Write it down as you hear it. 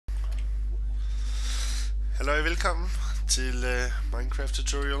Hallo og velkommen til Minecraft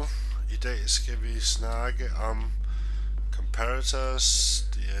tutorial. I dag skal vi snakke om comparators.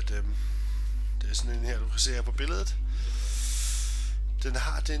 Det er sådan en her, du kan se her på billedet. Den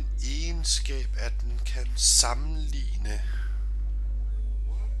har den egenskab, at den kan sammenligne.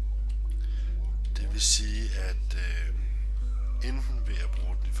 Det vil sige, at enten ved at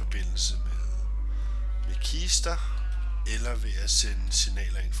bruge den i forbindelse med kister, eller ved at sende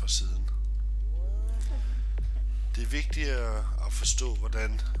signaler ind fra siden. Det er vigtigt at forstå,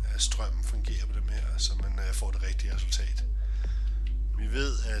 hvordan strømmen fungerer på dem her, så man får det rigtige resultat. Vi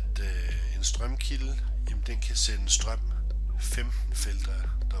ved, at en strømkilde, jamen, den kan sende strøm 15 felter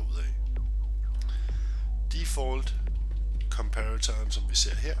derudad. Default comparatoren, som vi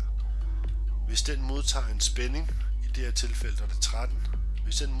ser her, hvis den modtager en spænding, i det her tilfælde er det 13,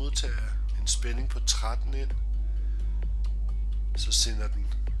 hvis den modtager en spænding på 13 ind, så sender den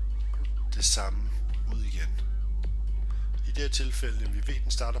det samme ud igen. I det her tilfælde, vi ved, at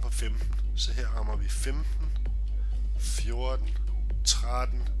den starter på 15, så her rammer vi 15, 14,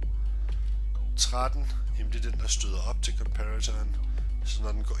 13, 13, jamen det er den, der støder op til comparatoren, så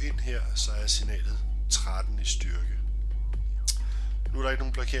når den går ind her, så er signalet 13 i styrke. Nu er der ikke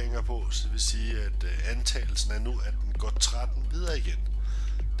nogen blokeringer på, så det vil sige, at antagelsen er nu, at den går 13 videre igen.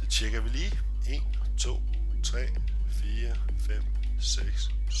 Det tjekker vi lige. 1, 2, 3, 4, 5, 6,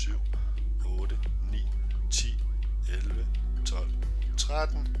 7, 8, 9, 10, 11, 12,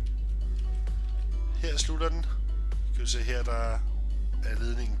 13. Her slutter den. Kan du se her, der er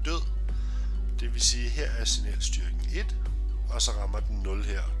ledningen død. Det vil sige, her er signalstyrken 1, og så rammer den 0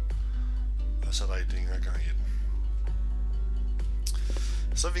 her. Og så er der ikke længere gang i den.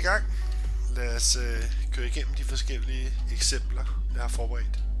 Så er vi i gang. Lad os køre igennem de forskellige eksempler, jeg har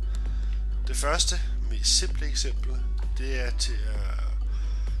forberedt. Det første, mest simple eksempel, det er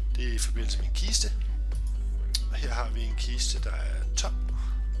i forbindelse med en kiste. Og her har vi en kiste, der er tom.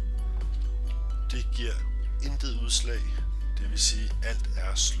 Det giver intet udslag, det vil sige, at alt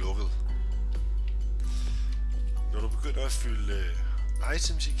er slukket. Når du begynder at fylde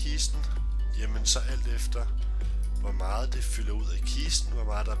items i kisten, jamen så alt efter, hvor meget det fylder ud af kisten, hvor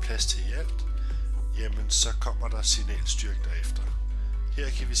meget der er plads til i alt, jamen så kommer der signalstyrke derefter. Her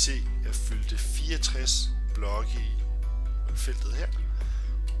kan vi se, at jeg fyldte 64 blokke i feltet her.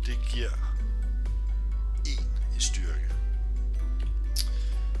 Det giver 1 i styrke.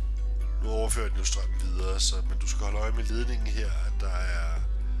 Nu overfører den jo strømmen videre, men du skal holde øje med ledningen her, at der er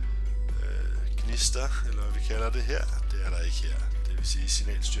gnister, eller hvad vi kalder det her. Det er der ikke her. Det vil sige, at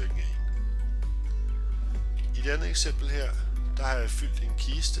signalstyrken er 1. I det andet eksempel her, der har jeg fyldt en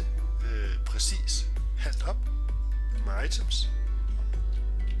kiste præcis halvt op med items.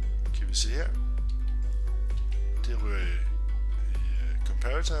 Kan vi se her. Det ryger i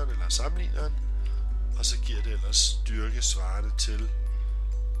comparatoren eller sammenligneren, og så giver det ellers styrke svarende til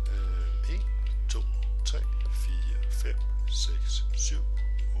 1, 2, 3, 4, 5, 6, 7,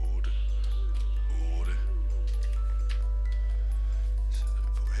 8, 8. Sætter vi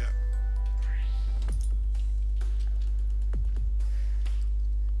på her.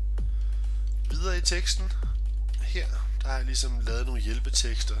 Videre i teksten. Her der har jeg ligesom lavet nogle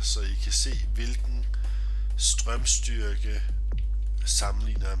hjælpetekster, så I kan se, hvilken strømstyrke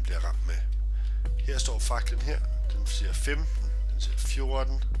sammenligneren bliver ramt med. Her står faklen her. Den siger 15, den siger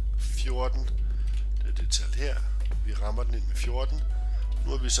 14, 14. Det er det tal her. Vi rammer den ind med 14.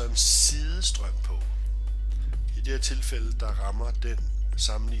 Nu har vi så en sidestrøm på. I det her tilfælde, der rammer den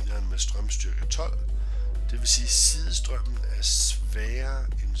sammenligneren med strømstyrke 12. Det vil sige, at sidestrømmen er sværere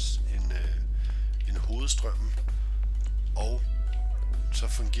end hovedstrømmen. Og så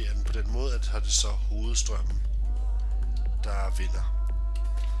fungerer den på den måde, at har det så hovedstrømmen, der vinder.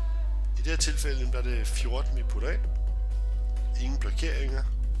 I det her tilfælde der er det 14, vi putter ind. Ingen blokeringer.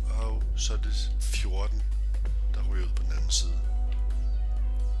 Og så er det 14, der ryger ud på den anden side.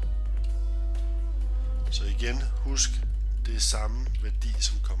 Så igen, husk, det er samme værdi,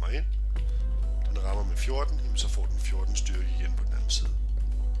 som kommer ind. Den rammer med 14, jamen så får den 14 styrke igen på den anden side.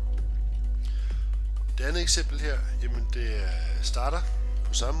 Det andet eksempel her, jamen det starter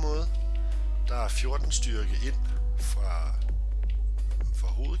på samme måde. Der er 14 styrke ind fra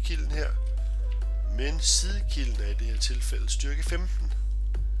hovedkilden her, men sidekilden er i det her tilfælde styrke 15.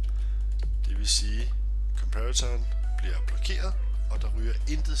 Det vil sige, at comparatoren bliver blokeret, og der ryger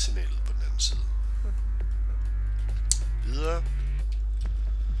intet signalet på den anden side. Videre.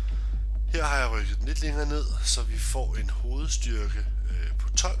 Her har jeg rykket den lidt længere ned, så vi får en hovedstyrke på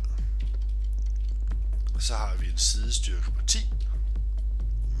 12. Så har vi en sidestyrke på 10.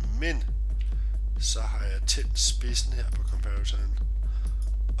 Men så har jeg tændt spidsen her på comparatoren,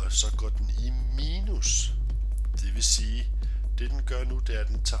 og så går den i minus. Det vil sige, det den gør nu, det er, at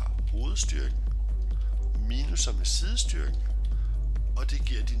den tager hovedstyrken, minuser med sidestyrken, og det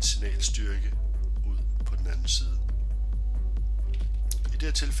giver din signalstyrke ud på den anden side. I det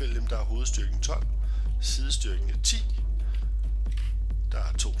her tilfælde, der er hovedstyrken 12, sidestyrken er 10. Der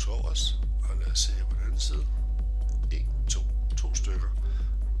er 2 til overs, og lad os se på den anden side. 1, 2 stykker.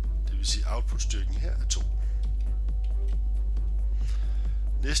 Det vil sige, outputstyrken her er 2.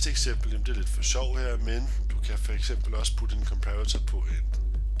 Næste eksempel, det er lidt for sjov her, men du kan for eksempel også putte en comparator på en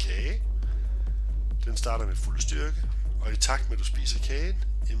kage. Den starter med fuld styrke, og i takt med at du spiser kagen,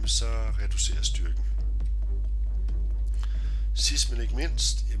 jamen så reducerer styrken. Sidst men ikke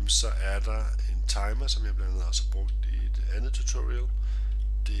mindst, jamen så er der en timer, som jeg blandt andet også har brugt i et andet tutorial.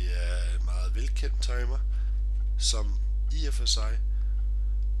 Det er en meget velkendt timer, som i og for sig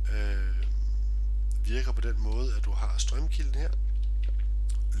virker på den måde, at du har strømkilden her,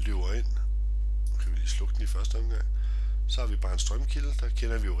 løber ind. Nu kan vi lige slukke den i første omgang. Så har vi bare en strømkilde, der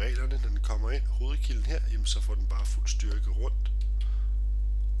kender vi jo reglerne. Når den kommer ind, hovedkilden her, jamen så får den bare fuld styrke rundt,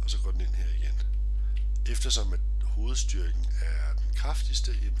 og så går den ind her igen. Eftersom at hovedstyrken er den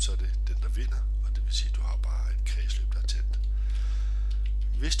kraftigste, jamen så er det den, der vinder, og det vil sige, at du har bare et kredsløb, der er tændt.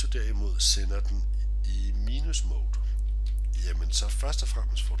 Hvis du derimod sender den i minus mode, jamen så først og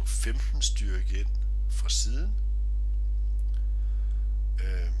fremmest får du 15 styrke ind fra siden,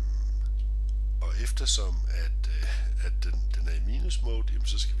 og eftersom at den er i minus mode, jamen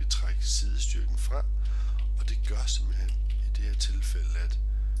så skal vi trække sidestyrken fra, og det gør simpelthen i det her tilfælde, at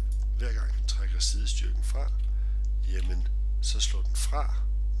hver gang den trækker sidestyrken fra, jamen så slår den fra,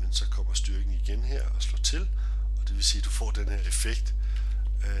 men så kommer styrken igen her og slår til, og det vil sige, at du får den her effekt,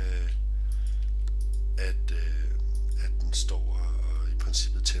 at den står og i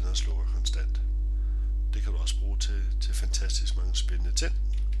princippet tænder og slukker konstant. Det kan du også bruge til fantastisk mange spændende ting.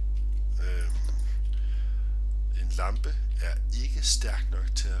 En lampe er ikke stærk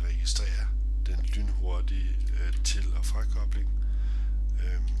nok til at registrere den lynhurtige til- og frakobling.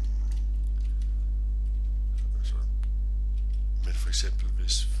 Men for eksempel,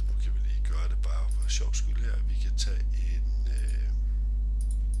 hvis nu kan vi lige gøre det bare for sjov skyld her, vi kan tage en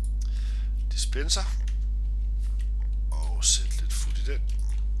dispenser og sætte lidt fut i den,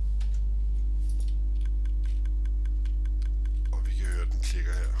 og vi kan høre den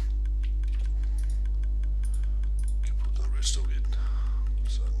klikker her. Vi kan putte noget redstone i den,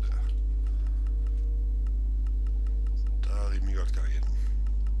 sådan der. Der er rimelig godt gang i den.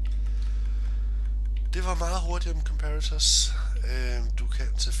 Det var meget hurtigt om comparators. Du kan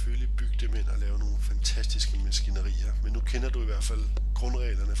selvfølgelig bygge dem ind og lave nogle fantastiske maskinerier, men nu kender du i hvert fald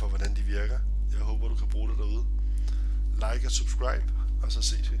grundreglerne for, hvordan de virker. Jeg håber, du kan bruge det derude. Like og subscribe, og så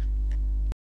ses vi.